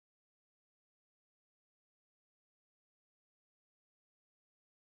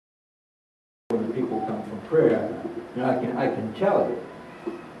prayer, I can tell you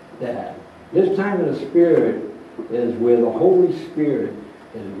that this time of the Spirit is where the Holy Spirit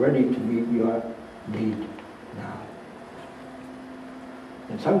is ready to meet your need now.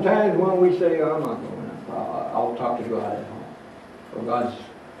 And sometimes when we say, oh, I'm not going up, I'll talk to God at home. Or God's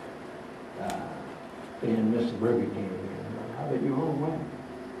being Mr. Burger King. How about you home? When?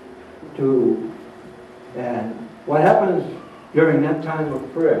 And what happens during that time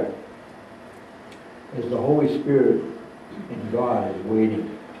of prayer is the Holy Spirit and God is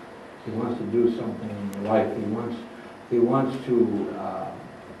waiting. He wants to do something in your life. He wants to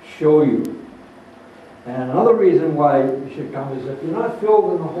show you. And another reason why you should come is if you're not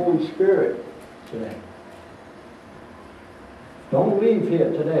filled in the Holy Spirit today. Don't leave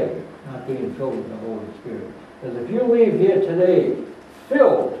here today not being filled with the Holy Spirit. Because if you leave here today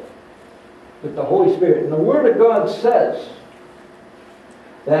filled with the Holy Spirit, and the Word of God says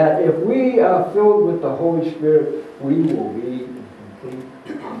that if we are filled with the Holy Spirit, we will be in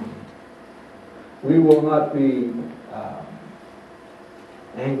complete harmony. We will not be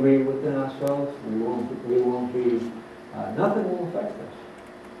angry within ourselves. We won't be, nothing will affect us.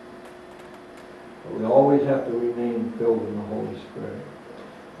 But we always have to remain filled in the Holy Spirit.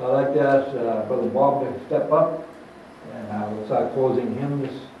 So I'd like to ask Brother Bob to step up, and we'll start closing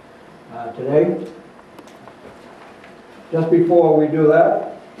hymns today. Just before we do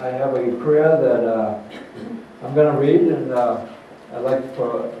that, I have a prayer that I'm going to read, and I'd like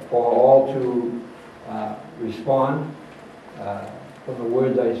for all to respond from the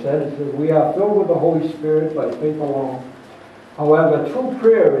words I said. It says, we are filled with the Holy Spirit by faith alone. However, true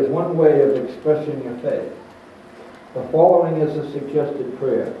prayer is one way of expressing your faith. The following is a suggested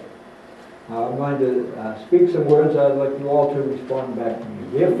prayer. I'm going to speak some words. I'd like you all to respond back to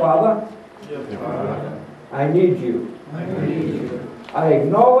me. Dear Father, I need you. I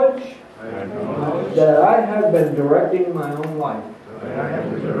acknowledge that I have been directing my own life.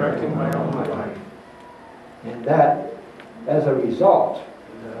 And that, as a result,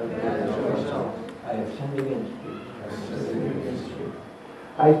 I have sinned against you.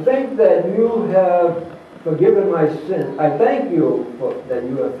 I think that you have forgiven my sins. I thank you that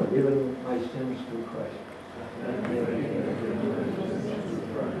you have forgiven my sins through Christ.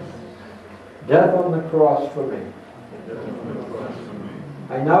 Death on the cross for me.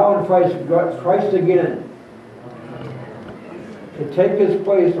 I now invite Christ again to take his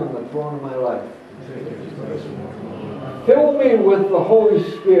place on the throne of my life. Fill me with the Holy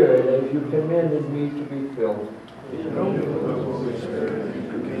Spirit as you commanded me to be filled.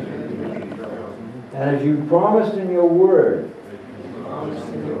 And as you promised in your word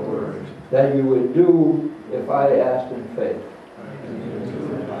that you would do if I asked in faith.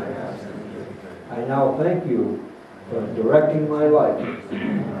 I now thank you for directing my life.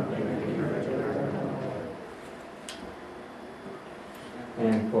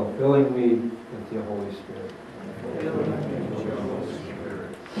 And for filling me with your Holy Spirit.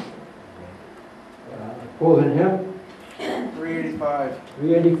 Closing hymn? 385.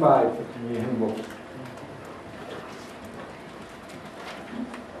 385 in your hymn book.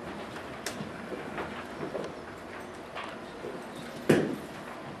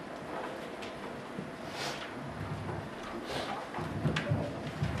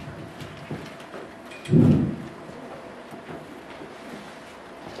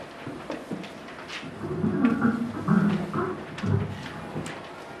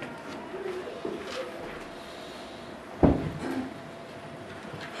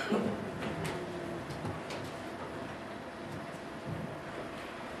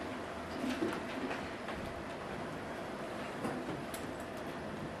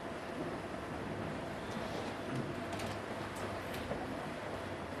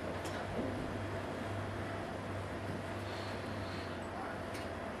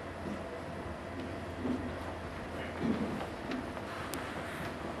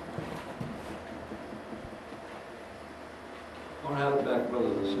 Don't have it back,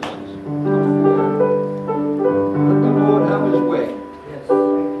 brothers and sisters. Come forward. Let the Lord have his way. Yes.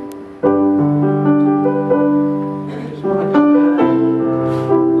 I just want to come back.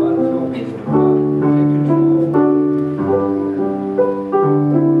 God, fill me with God. Take control.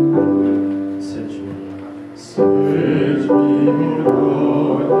 Search me,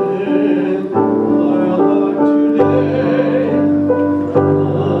 Lord, my heart today.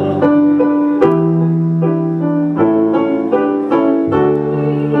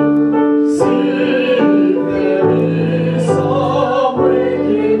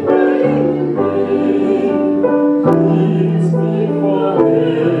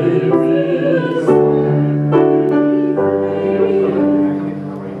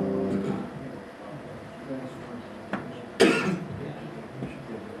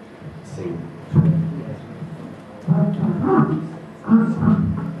 sing.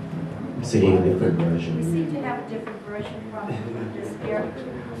 I'm singing a different We version. seem to have a different version from this here,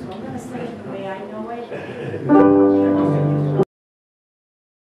 so I'm going to sing it the way I know it.